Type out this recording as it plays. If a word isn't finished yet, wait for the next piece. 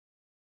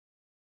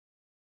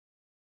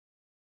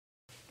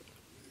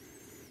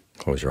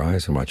Close your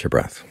eyes and watch your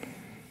breath.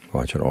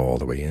 Watch it all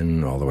the way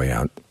in, all the way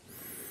out.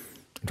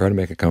 And try to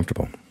make it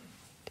comfortable.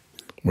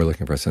 We're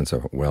looking for a sense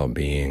of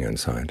well-being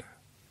inside.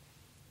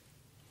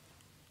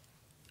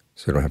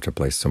 So we don't have to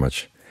place so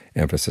much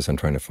emphasis on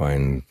trying to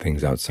find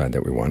things outside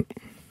that we want,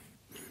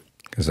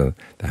 because the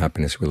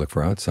happiness we look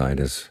for outside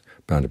is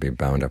bound to be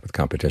bound up with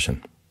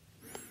competition.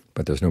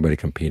 But there's nobody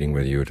competing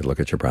with you to look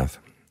at your breath,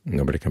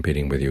 nobody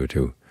competing with you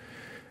to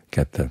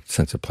get the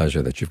sense of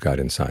pleasure that you've got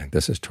inside.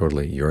 This is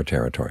totally your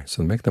territory,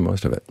 so make the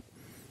most of it.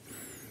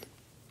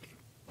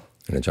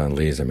 In John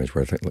Lee's image,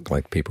 we look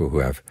like people who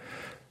have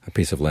a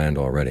piece of land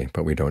already,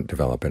 but we don't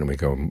develop it, and we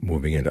go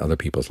moving into other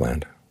people's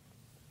land.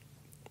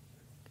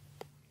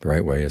 The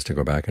right way is to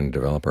go back and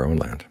develop our own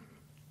land.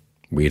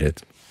 Weed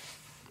it,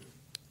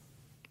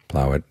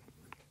 plow it,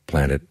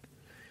 plant it,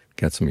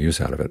 get some use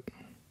out of it.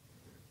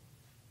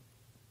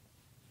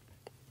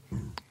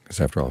 Because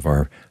after all, if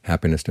our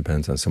happiness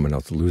depends on someone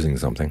else losing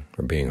something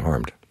or being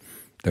harmed,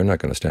 they're not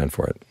going to stand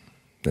for it.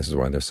 This is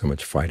why there's so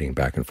much fighting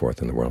back and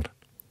forth in the world.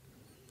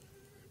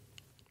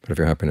 But if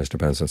your happiness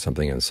depends on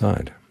something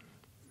inside,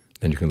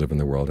 then you can live in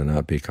the world and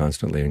not be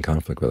constantly in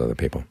conflict with other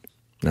people.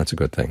 And that's a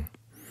good thing.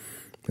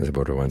 As the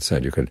Buddha once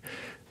said, you could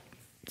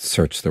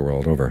search the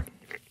world over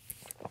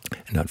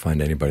and not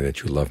find anybody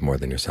that you love more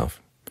than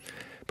yourself.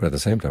 But at the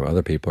same time,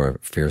 other people are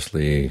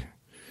fiercely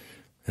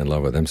in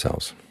love with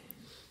themselves,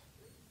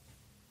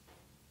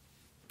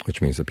 which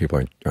means that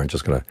people aren't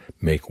just going to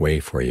make way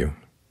for you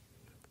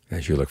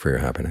as you look for your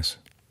happiness.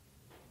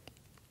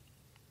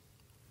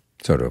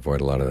 So to avoid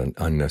a lot of the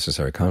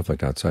unnecessary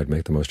conflict outside,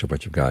 make the most of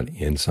what you've got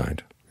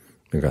inside.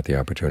 You've got the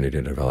opportunity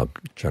to develop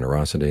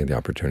generosity, the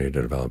opportunity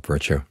to develop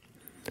virtue,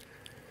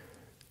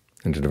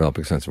 and to develop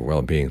a sense of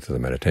well-being through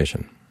the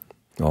meditation.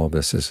 All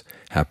this is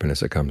happiness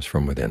that comes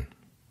from within.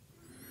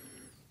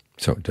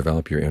 So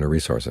develop your inner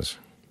resources.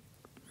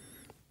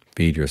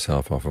 Feed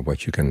yourself off of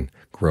what you can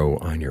grow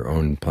on your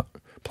own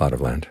plot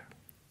of land.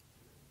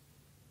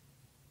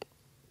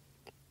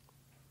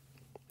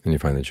 And you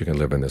find that you can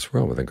live in this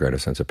world with a greater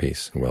sense of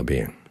peace and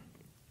well-being.